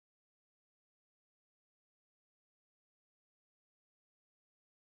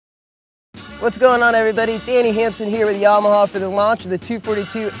What's going on, everybody? Danny Hampson here with Yamaha for the launch of the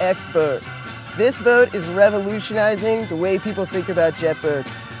 242X boat. This boat is revolutionizing the way people think about jet boats.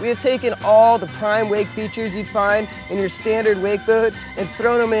 We have taken all the prime wake features you'd find in your standard wake boat and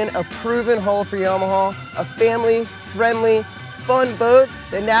thrown them in a proven hull for Yamaha, a family-friendly, fun boat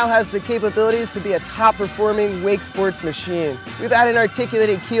that now has the capabilities to be a top-performing wake sports machine. We've added an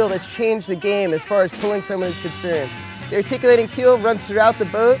articulating keel that's changed the game as far as pulling someone is concerned. The articulating keel runs throughout the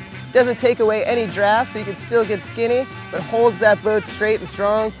boat, doesn't take away any draft, so you can still get skinny, but holds that boat straight and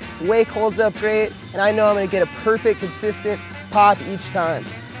strong. Wake holds up great, and I know I'm going to get a perfect, consistent pop each time.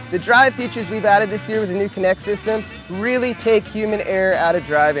 The drive features we've added this year with the new Connect system really take human error out of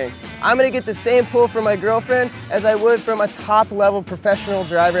driving. I'm going to get the same pull from my girlfriend as I would from a top-level professional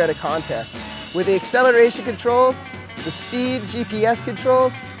driver at a contest. With the acceleration controls, the speed GPS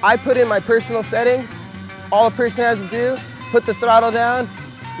controls, I put in my personal settings. All a person has to do, put the throttle down,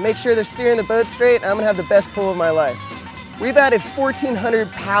 make sure they're steering the boat straight, and I'm going to have the best pull of my life. We've added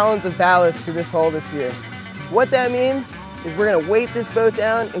 1,400 pounds of ballast to this hull this year. What that means is we're going to weight this boat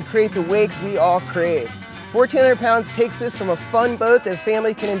down and create the wakes we all crave. 1,400 pounds takes this from a fun boat that a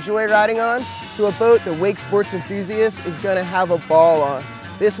family can enjoy riding on to a boat the wake sports enthusiast is going to have a ball on.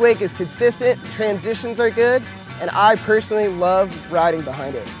 This wake is consistent, transitions are good, and I personally love riding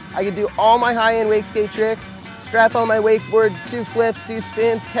behind it. I can do all my high-end wake skate tricks, strap on my wakeboard, do flips, do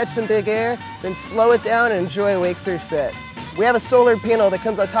spins, catch some big air, then slow it down and enjoy a wake surf set. We have a solar panel that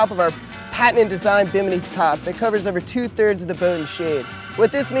comes on top of our patented design bimini top that covers over 2/3 of the boat in shade.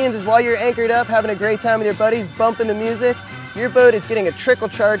 What this means is while you're anchored up having a great time with your buddies, bumping the music, your boat is getting a trickle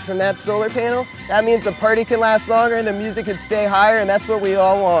charge from that solar panel. That means the party can last longer and the music can stay higher, and that's what we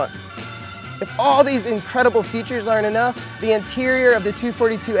all want. If all these incredible features aren't enough, the interior of the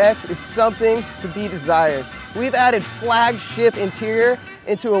 242X is something to be desired. We've added flagship interior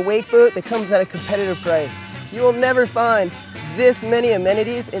into a wake boat that comes at a competitive price. You will never find this many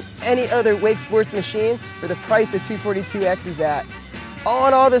amenities in any other wake sports machine for the price the 242X is at. All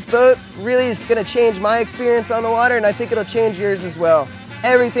in all, this boat really is going to change my experience on the water, and I think it'll change yours as well.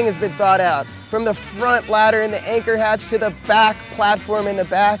 Everything has been thought out, from the front ladder and the anchor hatch to the back platform in the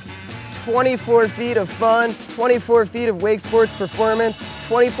back. 24 feet of fun, 24 feet of wake sports performance,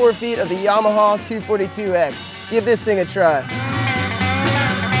 24 feet of the Yamaha 242X. Give this thing a try.